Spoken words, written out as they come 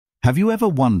Have you ever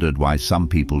wondered why some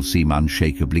people seem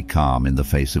unshakably calm in the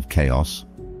face of chaos?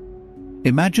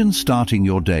 Imagine starting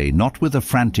your day not with a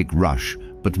frantic rush,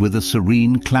 but with a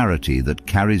serene clarity that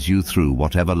carries you through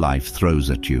whatever life throws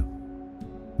at you.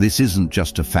 This isn't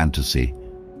just a fantasy,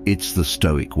 it's the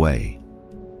Stoic way.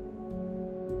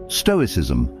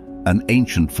 Stoicism, an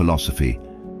ancient philosophy,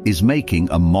 is making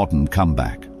a modern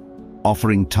comeback,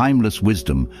 offering timeless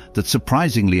wisdom that's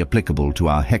surprisingly applicable to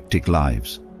our hectic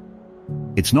lives.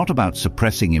 It's not about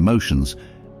suppressing emotions,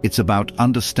 it's about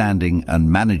understanding and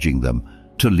managing them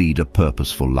to lead a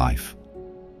purposeful life.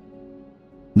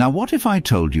 Now, what if I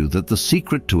told you that the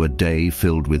secret to a day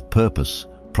filled with purpose,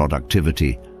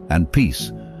 productivity, and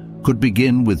peace could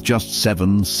begin with just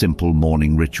 7 simple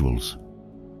morning rituals?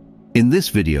 In this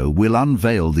video, we'll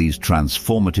unveil these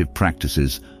transformative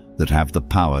practices that have the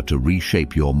power to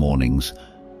reshape your mornings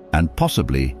and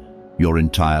possibly your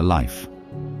entire life.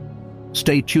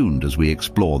 Stay tuned as we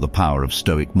explore the power of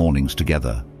Stoic mornings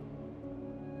together.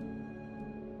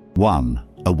 1.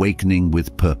 Awakening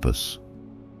with purpose.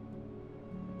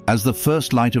 As the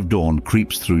first light of dawn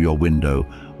creeps through your window,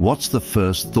 what's the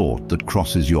first thought that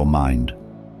crosses your mind?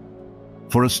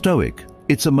 For a Stoic,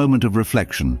 it's a moment of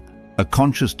reflection, a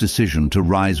conscious decision to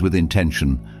rise with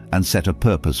intention and set a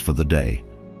purpose for the day.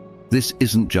 This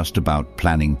isn't just about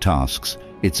planning tasks,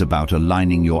 it's about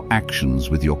aligning your actions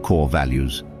with your core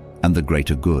values and the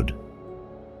greater good.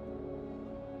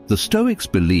 The Stoics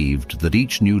believed that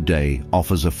each new day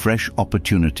offers a fresh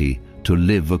opportunity to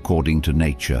live according to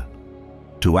nature,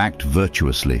 to act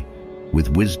virtuously,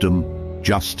 with wisdom,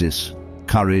 justice,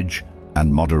 courage,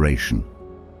 and moderation.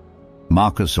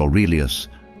 Marcus Aurelius,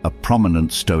 a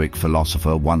prominent Stoic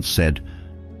philosopher, once said,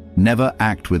 "Never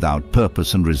act without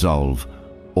purpose and resolve,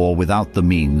 or without the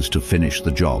means to finish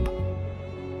the job."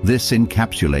 This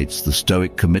encapsulates the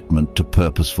Stoic commitment to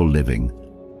purposeful living.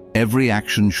 Every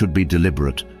action should be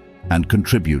deliberate and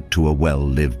contribute to a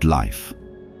well-lived life.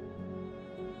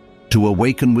 To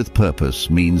awaken with purpose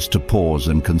means to pause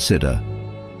and consider,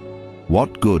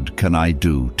 what good can I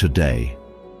do today?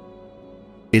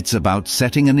 It's about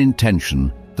setting an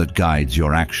intention that guides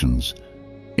your actions,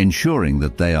 ensuring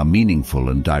that they are meaningful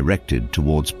and directed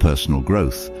towards personal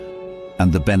growth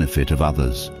and the benefit of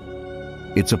others.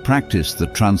 It's a practice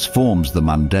that transforms the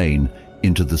mundane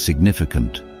into the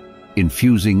significant,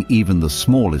 infusing even the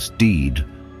smallest deed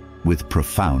with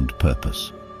profound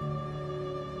purpose.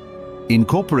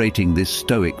 Incorporating this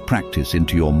Stoic practice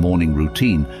into your morning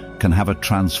routine can have a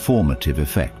transformative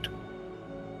effect.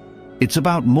 It's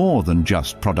about more than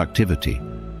just productivity.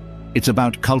 It's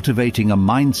about cultivating a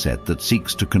mindset that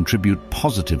seeks to contribute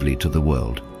positively to the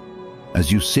world.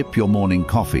 As you sip your morning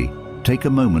coffee, take a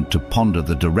moment to ponder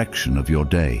the direction of your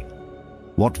day.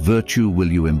 What virtue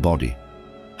will you embody?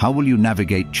 How will you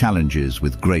navigate challenges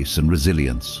with grace and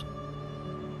resilience?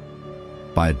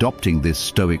 By adopting this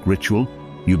Stoic ritual,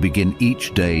 you begin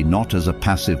each day not as a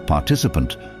passive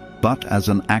participant, but as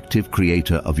an active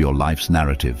creator of your life's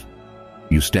narrative.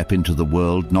 You step into the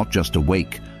world not just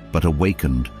awake, but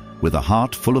awakened, with a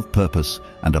heart full of purpose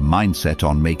and a mindset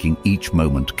on making each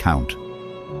moment count.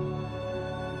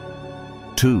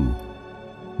 2.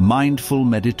 Mindful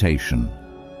meditation,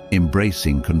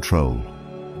 embracing control.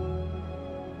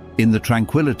 In the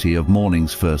tranquility of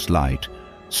morning's first light,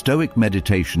 Stoic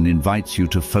meditation invites you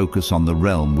to focus on the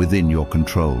realm within your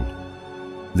control.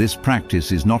 This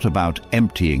practice is not about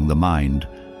emptying the mind,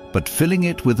 but filling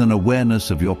it with an awareness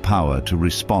of your power to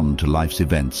respond to life's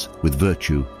events with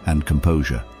virtue and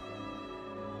composure.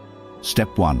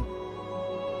 Step 1.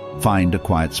 Find a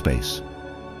quiet space.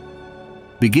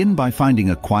 Begin by finding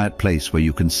a quiet place where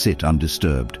you can sit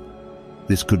undisturbed.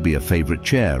 This could be a favorite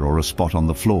chair or a spot on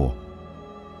the floor.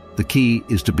 The key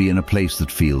is to be in a place that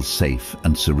feels safe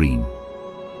and serene.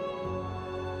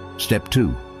 Step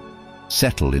 2.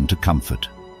 Settle into comfort.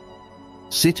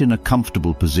 Sit in a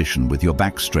comfortable position with your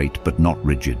back straight but not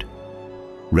rigid.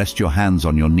 Rest your hands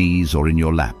on your knees or in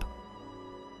your lap.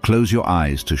 Close your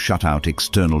eyes to shut out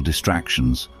external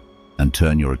distractions and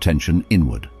turn your attention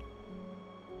inward.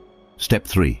 Step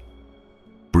 3.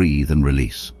 Breathe and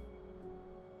release.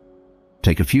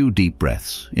 Take a few deep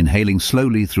breaths, inhaling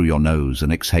slowly through your nose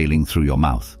and exhaling through your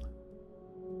mouth.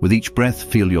 With each breath,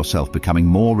 feel yourself becoming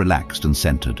more relaxed and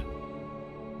centered.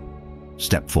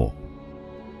 Step 4.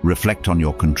 Reflect on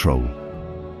your control.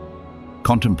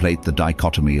 Contemplate the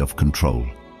dichotomy of control.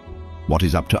 What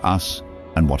is up to us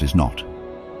and what is not.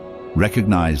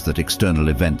 Recognize that external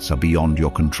events are beyond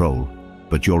your control,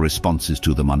 but your responses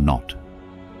to them are not.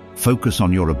 Focus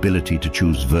on your ability to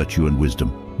choose virtue and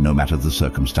wisdom, no matter the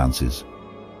circumstances.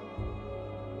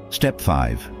 Step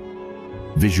 5.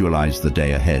 Visualize the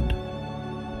day ahead.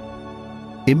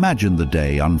 Imagine the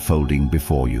day unfolding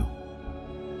before you.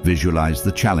 Visualize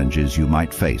the challenges you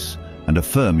might face and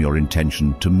affirm your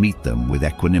intention to meet them with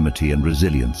equanimity and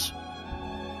resilience.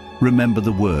 Remember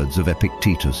the words of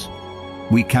Epictetus: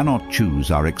 "We cannot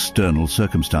choose our external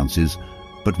circumstances,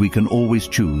 but we can always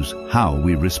choose how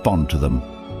we respond to them."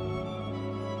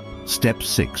 Step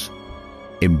 6.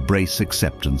 Embrace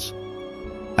acceptance.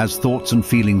 As thoughts and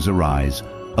feelings arise,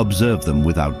 observe them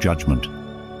without judgment.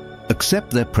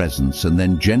 Accept their presence and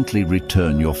then gently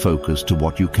return your focus to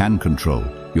what you can control: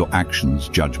 your actions,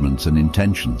 judgments, and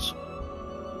intentions.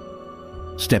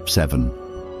 Step 7.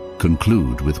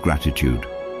 Conclude with gratitude.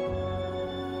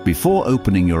 Before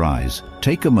opening your eyes,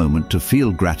 take a moment to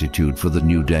feel gratitude for the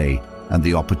new day and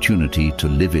the opportunity to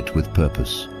live it with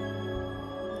purpose.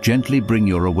 Gently bring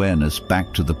your awareness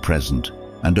back to the present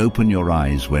and open your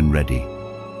eyes when ready.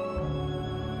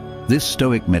 This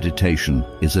Stoic meditation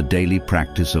is a daily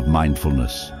practice of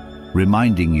mindfulness,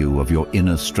 reminding you of your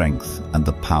inner strength and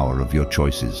the power of your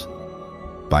choices.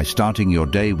 By starting your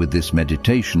day with this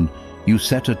meditation, you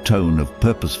set a tone of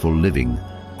purposeful living,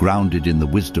 grounded in the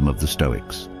wisdom of the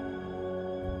Stoics.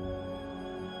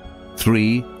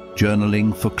 3.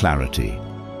 Journaling for clarity,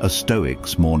 a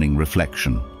Stoic's morning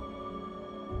reflection.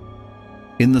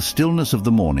 In the stillness of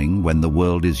the morning, when the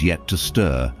world is yet to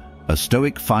stir, a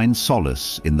Stoic finds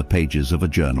solace in the pages of a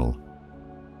journal.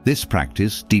 This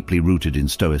practice, deeply rooted in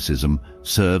Stoicism,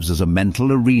 serves as a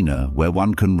mental arena where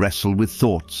one can wrestle with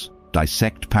thoughts,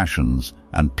 dissect passions,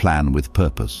 and plan with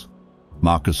purpose.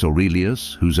 Marcus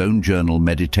Aurelius, whose own journal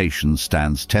meditation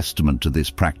stands testament to this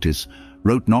practice,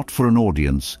 wrote not for an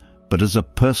audience, but as a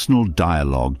personal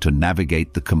dialogue to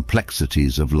navigate the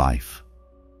complexities of life.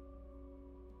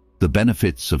 The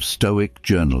benefits of Stoic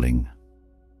journaling.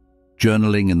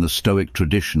 Journaling in the Stoic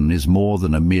tradition is more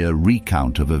than a mere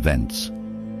recount of events.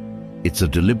 It's a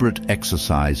deliberate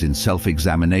exercise in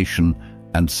self-examination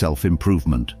and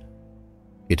self-improvement.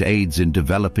 It aids in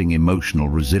developing emotional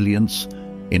resilience,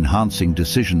 enhancing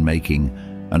decision-making,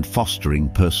 and fostering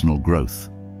personal growth.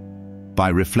 By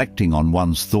reflecting on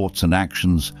one's thoughts and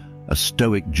actions, a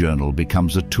Stoic journal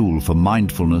becomes a tool for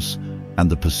mindfulness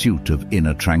and the pursuit of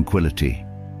inner tranquility.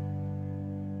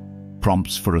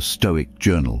 Prompts for a Stoic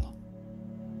journal.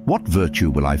 What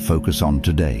virtue will I focus on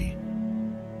today?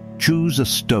 Choose a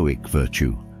Stoic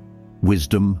virtue: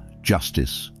 wisdom,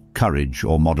 justice, courage,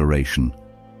 or moderation,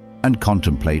 and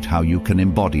contemplate how you can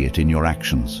embody it in your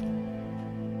actions.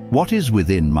 What is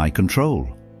within my control?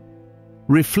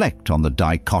 Reflect on the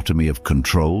dichotomy of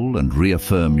control and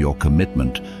reaffirm your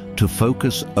commitment to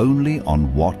focus only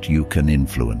on what you can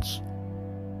influence.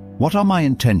 What are my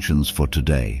intentions for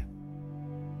today?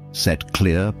 Set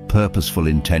clear, purposeful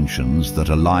intentions that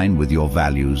align with your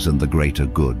values and the greater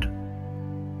good.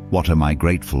 What am I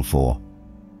grateful for?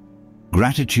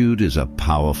 Gratitude is a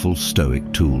powerful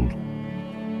Stoic tool.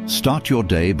 Start your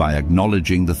day by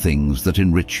acknowledging the things that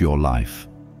enrich your life.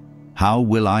 How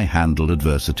will I handle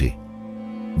adversity?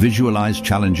 Visualize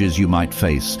challenges you might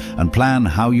face and plan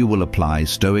how you will apply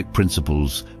Stoic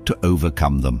principles to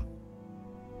overcome them.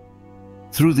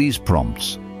 Through these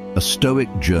prompts, a Stoic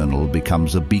journal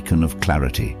becomes a beacon of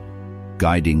clarity,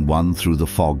 guiding one through the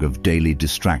fog of daily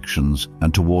distractions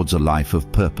and towards a life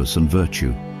of purpose and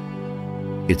virtue.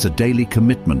 It's a daily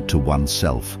commitment to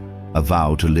oneself, a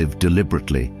vow to live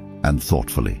deliberately and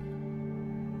thoughtfully.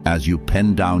 As you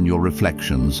pen down your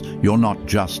reflections, you're not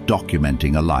just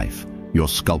documenting a life, you're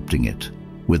sculpting it,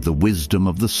 with the wisdom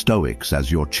of the Stoics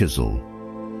as your chisel.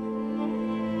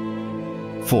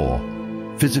 4.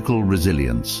 Physical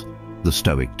resilience, the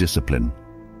Stoic discipline.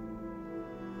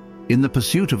 In the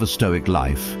pursuit of a Stoic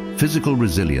life, physical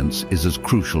resilience is as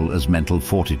crucial as mental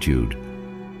fortitude.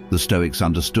 The Stoics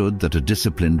understood that a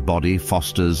disciplined body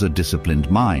fosters a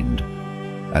disciplined mind.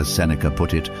 As Seneca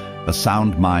put it, a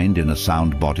sound mind in a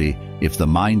sound body, if the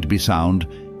mind be sound,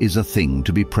 is a thing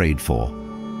to be prayed for.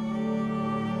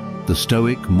 The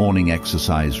Stoic morning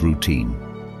exercise routine.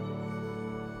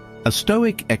 A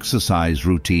Stoic exercise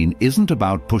routine isn't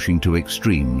about pushing to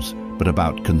extremes, but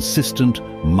about consistent,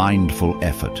 mindful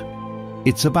effort.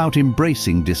 It's about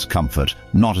embracing discomfort,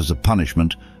 not as a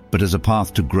punishment, but as a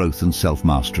path to growth and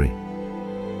self-mastery.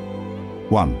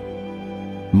 1.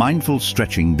 Mindful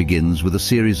stretching begins with a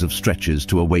series of stretches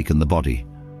to awaken the body.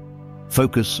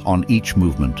 Focus on each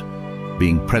movement,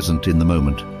 being present in the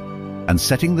moment, and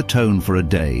setting the tone for a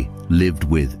day lived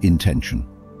with intention.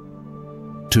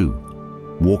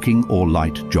 2. Walking or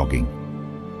light jogging.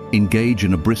 Engage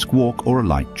in a brisk walk or a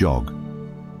light jog.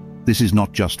 This is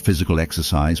not just physical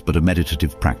exercise, but a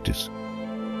meditative practice.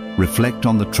 Reflect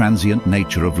on the transient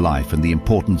nature of life and the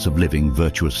importance of living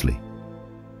virtuously.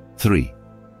 3.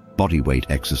 Body weight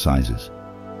exercises.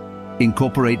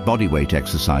 Incorporate bodyweight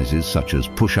exercises such as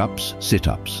push-ups,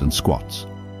 sit-ups, and squats.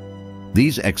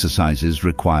 These exercises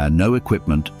require no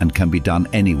equipment and can be done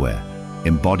anywhere,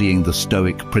 embodying the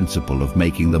Stoic principle of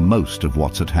making the most of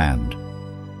what's at hand.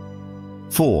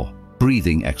 4.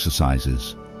 Breathing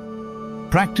exercises.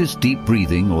 Practice deep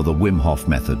breathing or the Wim Hof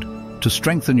method to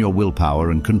strengthen your willpower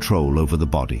and control over the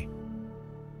body.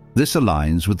 This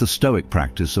aligns with the Stoic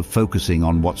practice of focusing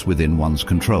on what's within one's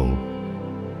control,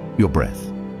 your breath.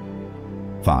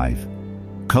 5.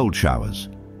 Cold showers.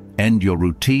 End your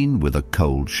routine with a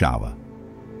cold shower.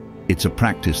 It's a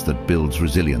practice that builds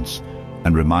resilience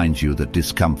and reminds you that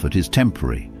discomfort is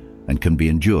temporary and can be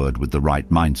endured with the right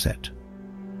mindset.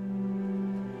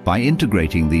 By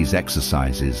integrating these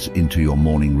exercises into your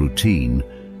morning routine,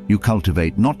 you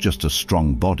cultivate not just a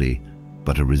strong body,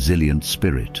 but a resilient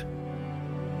spirit.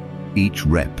 Each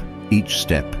rep, each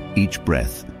step, each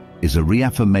breath is a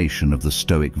reaffirmation of the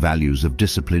Stoic values of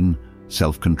discipline,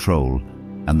 self-control,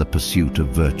 and the pursuit of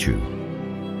virtue.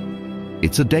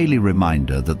 It's a daily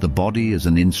reminder that the body is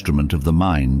an instrument of the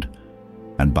mind,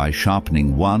 and by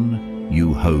sharpening one,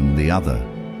 you hone the other.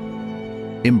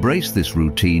 Embrace this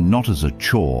routine not as a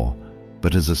chore,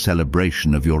 but as a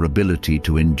celebration of your ability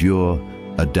to endure,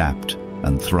 adapt,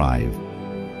 and thrive.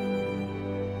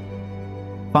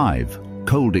 5.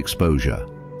 Cold exposure,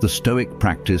 the Stoic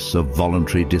practice of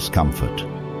voluntary discomfort.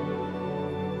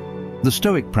 The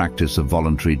Stoic practice of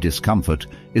voluntary discomfort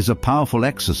is a powerful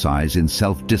exercise in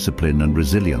self-discipline and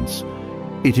resilience.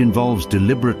 It involves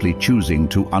deliberately choosing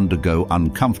to undergo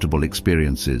uncomfortable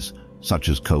experiences, such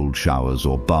as cold showers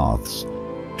or baths,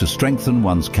 to strengthen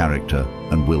one's character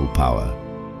and willpower.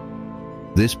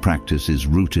 This practice is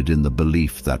rooted in the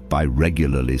belief that by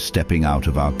regularly stepping out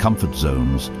of our comfort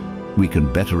zones, we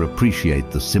can better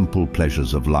appreciate the simple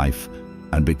pleasures of life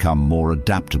and become more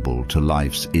adaptable to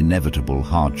life's inevitable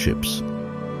hardships.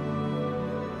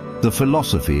 The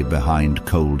philosophy behind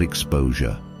cold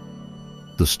exposure.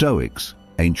 The Stoics,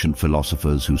 ancient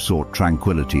philosophers who sought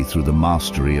tranquility through the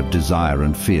mastery of desire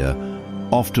and fear,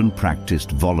 often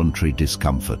practiced voluntary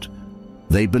discomfort.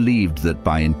 They believed that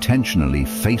by intentionally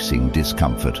facing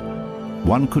discomfort,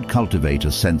 one could cultivate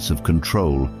a sense of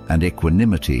control and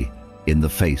equanimity in the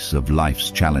face of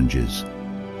life's challenges.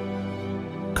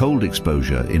 Cold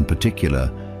exposure, in particular,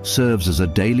 serves as a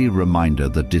daily reminder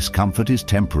that discomfort is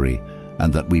temporary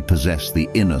and that we possess the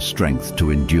inner strength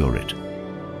to endure it.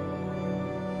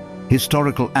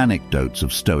 Historical anecdotes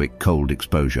of Stoic cold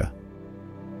exposure.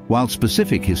 While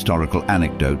specific historical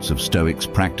anecdotes of Stoics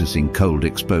practicing cold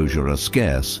exposure are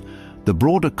scarce, the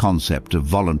broader concept of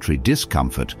voluntary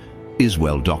discomfort is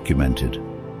well documented.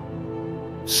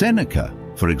 Seneca,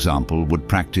 for example, would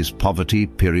practice poverty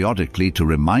periodically to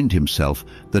remind himself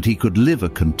that he could live a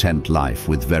content life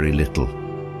with very little.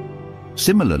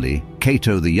 Similarly,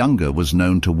 Cato the Younger was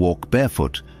known to walk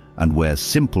barefoot and wear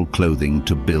simple clothing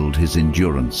to build his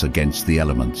endurance against the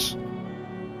elements.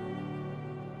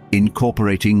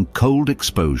 Incorporating cold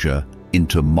exposure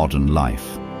into modern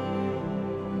life.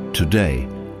 Today,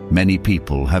 many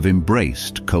people have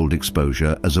embraced cold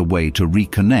exposure as a way to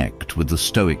reconnect with the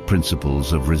Stoic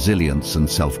principles of resilience and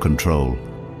self-control.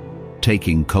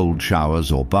 Taking cold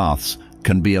showers or baths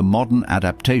can be a modern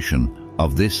adaptation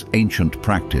of this ancient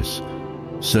practice,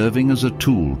 serving as a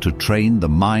tool to train the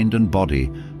mind and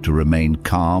body to remain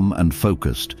calm and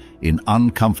focused in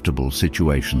uncomfortable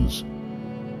situations.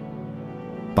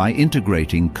 By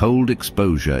integrating cold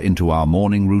exposure into our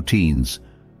morning routines,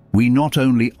 we not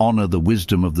only honor the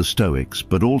wisdom of the Stoics,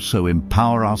 but also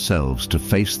empower ourselves to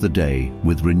face the day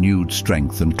with renewed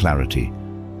strength and clarity.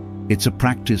 It's a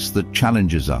practice that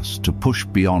challenges us to push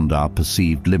beyond our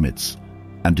perceived limits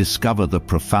and discover the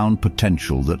profound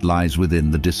potential that lies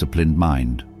within the disciplined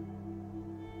mind.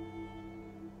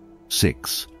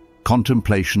 6.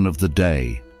 Contemplation of the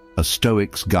day, a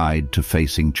Stoic's guide to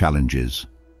facing challenges.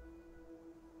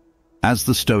 As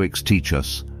the Stoics teach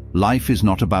us, life is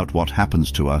not about what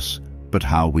happens to us, but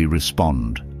how we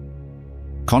respond.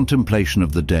 Contemplation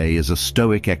of the day is a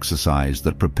Stoic exercise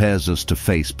that prepares us to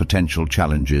face potential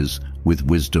challenges with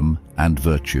wisdom and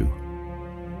virtue.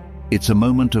 It's a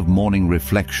moment of morning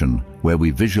reflection where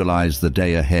we visualize the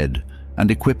day ahead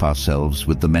and equip ourselves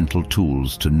with the mental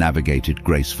tools to navigate it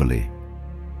gracefully.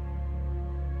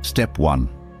 Step 1.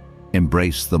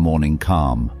 Embrace the morning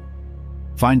calm.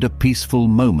 Find a peaceful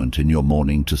moment in your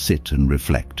morning to sit and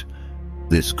reflect.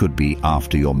 This could be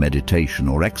after your meditation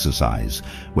or exercise,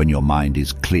 when your mind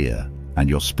is clear and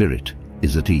your spirit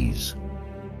is at ease.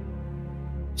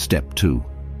 Step 2.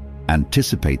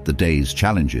 Anticipate the day's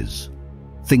challenges.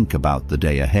 Think about the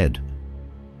day ahead.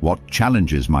 What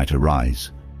challenges might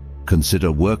arise?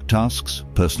 Consider work tasks,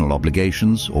 personal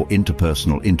obligations, or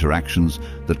interpersonal interactions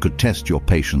that could test your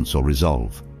patience or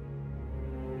resolve.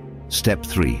 Step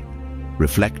 3.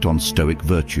 Reflect on Stoic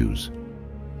virtues.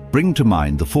 Bring to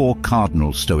mind the 4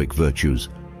 cardinal Stoic virtues: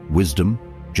 wisdom,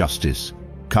 justice,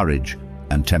 courage,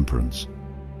 and temperance.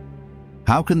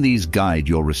 How can these guide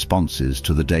your responses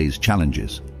to the day's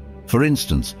challenges? For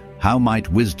instance, how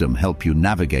might wisdom help you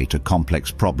navigate a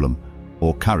complex problem,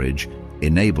 or courage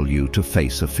enable you to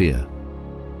face a fear?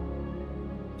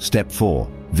 Step 4.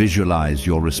 Visualize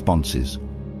your responses.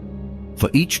 For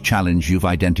each challenge you've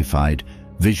identified,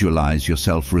 visualize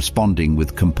yourself responding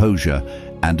with composure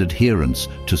and adherence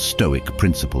to Stoic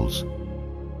principles.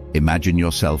 Imagine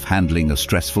yourself handling a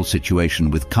stressful situation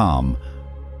with calm,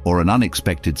 or an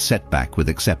unexpected setback with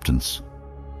acceptance.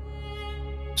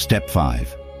 Step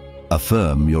 5.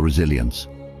 Affirm your resilience.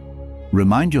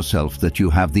 Remind yourself that you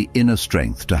have the inner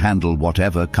strength to handle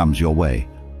whatever comes your way.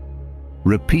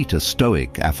 Repeat a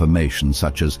Stoic affirmation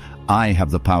such as, "I have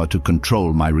the power to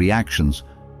control my reactions,"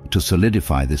 to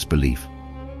solidify this belief.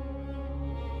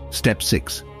 Step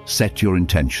 6. Set your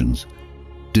intentions.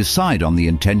 Decide on the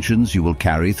intentions you will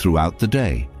carry throughout the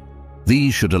day.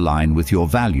 These should align with your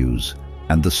values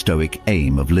and the Stoic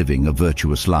aim of living a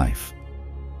virtuous life.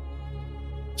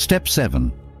 Step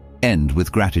 7. End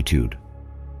with gratitude.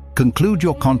 Conclude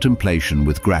your contemplation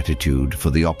with gratitude for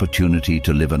the opportunity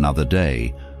to live another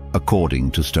day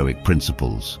according to Stoic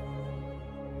principles.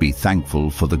 Be thankful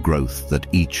for the growth that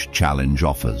each challenge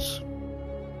offers.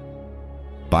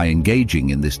 By engaging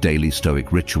in this daily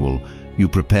Stoic ritual, you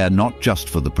prepare not just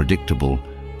for the predictable,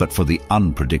 but for the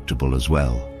unpredictable as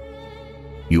well.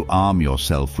 You arm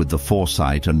yourself with the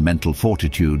foresight and mental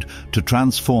fortitude to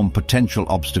transform potential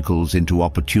obstacles into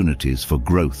opportunities for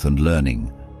growth and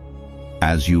learning.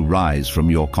 As you rise from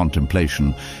your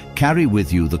contemplation, carry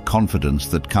with you the confidence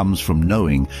that comes from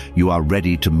knowing you are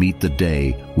ready to meet the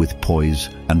day with poise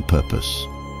and purpose.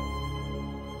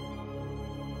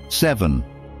 7.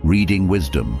 Reading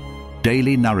wisdom,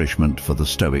 daily nourishment for the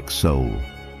Stoic soul.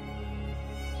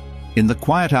 In the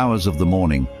quiet hours of the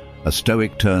morning, a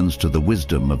Stoic turns to the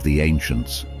wisdom of the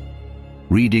ancients.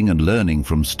 Reading and learning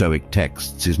from Stoic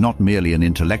texts is not merely an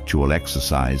intellectual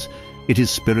exercise, it is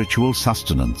spiritual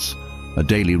sustenance, a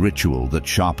daily ritual that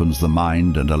sharpens the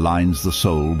mind and aligns the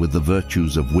soul with the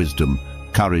virtues of wisdom,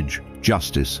 courage,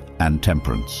 justice, and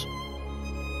temperance.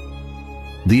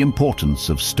 The importance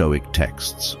of Stoic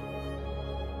texts.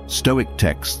 Stoic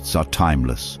texts are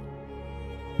timeless.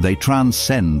 They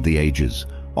transcend the ages,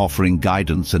 offering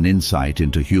guidance and insight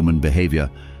into human behavior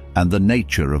and the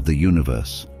nature of the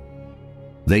universe.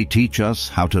 They teach us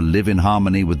how to live in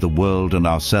harmony with the world and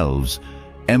ourselves,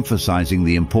 emphasizing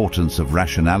the importance of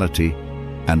rationality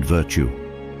and virtue.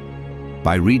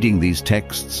 By reading these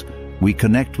texts, we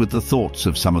connect with the thoughts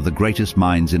of some of the greatest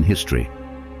minds in history,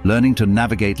 learning to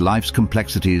navigate life's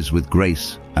complexities with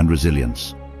grace and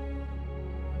resilience.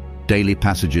 Daily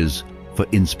passages for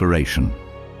inspiration.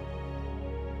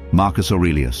 Marcus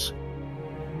Aurelius.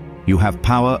 You have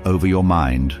power over your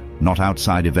mind, not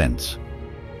outside events.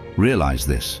 Realize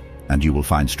this, and you will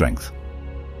find strength.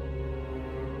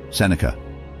 Seneca.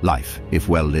 Life, if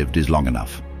well lived, is long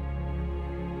enough.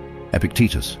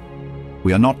 Epictetus.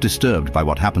 We are not disturbed by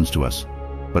what happens to us,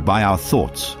 but by our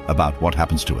thoughts about what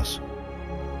happens to us.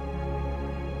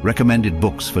 Recommended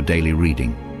books for daily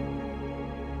reading.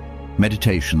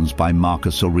 Meditations by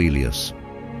Marcus Aurelius,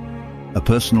 a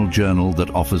personal journal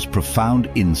that offers profound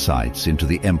insights into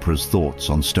the emperor's thoughts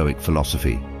on Stoic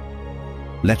philosophy.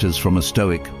 Letters from a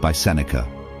Stoic by Seneca,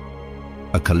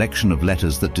 a collection of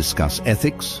letters that discuss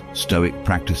ethics, Stoic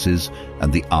practices,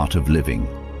 and the art of living.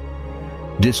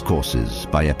 Discourses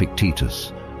by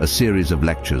Epictetus, a series of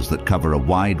lectures that cover a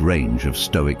wide range of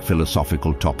Stoic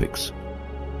philosophical topics.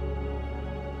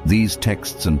 These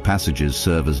texts and passages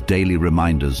serve as daily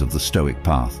reminders of the Stoic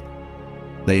path.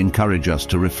 They encourage us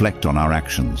to reflect on our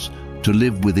actions, to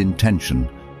live with intention,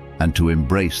 and to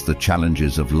embrace the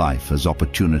challenges of life as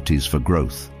opportunities for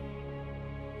growth.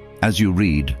 As you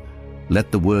read,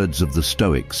 let the words of the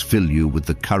Stoics fill you with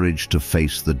the courage to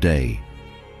face the day,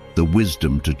 the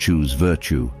wisdom to choose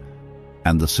virtue,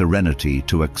 and the serenity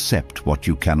to accept what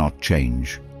you cannot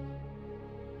change.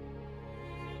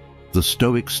 The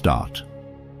Stoic Start.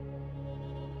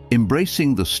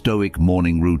 Embracing the Stoic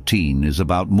morning routine is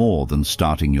about more than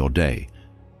starting your day.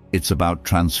 It's about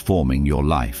transforming your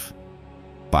life.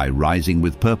 By rising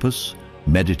with purpose,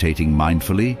 meditating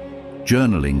mindfully,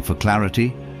 journaling for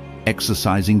clarity,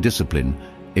 exercising discipline,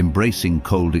 embracing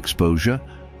cold exposure,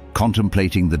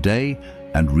 contemplating the day,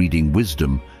 and reading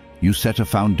wisdom, you set a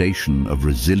foundation of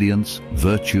resilience,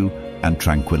 virtue, and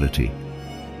tranquility.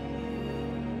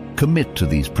 Commit to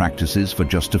these practices for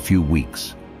just a few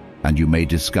weeks, and you may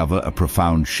discover a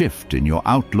profound shift in your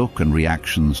outlook and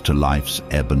reactions to life's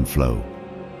ebb and flow.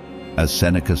 As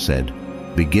Seneca said,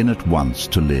 begin at once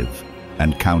to live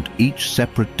and count each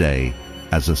separate day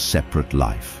as a separate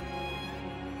life.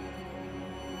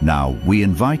 Now, we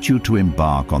invite you to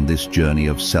embark on this journey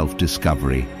of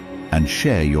self-discovery and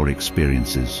share your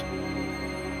experiences.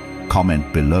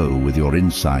 Comment below with your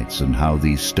insights and how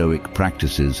these Stoic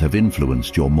practices have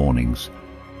influenced your mornings.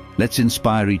 Let's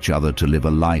inspire each other to live a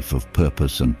life of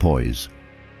purpose and poise.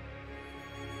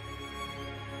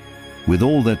 With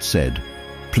all that said,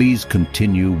 please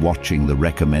continue watching the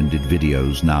recommended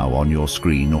videos now on your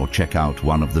screen, or check out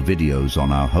one of the videos on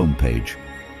our homepage.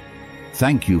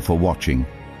 Thank you for watching.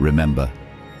 Remember,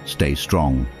 stay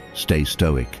strong, stay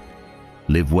stoic.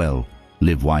 Live well,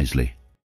 live wisely.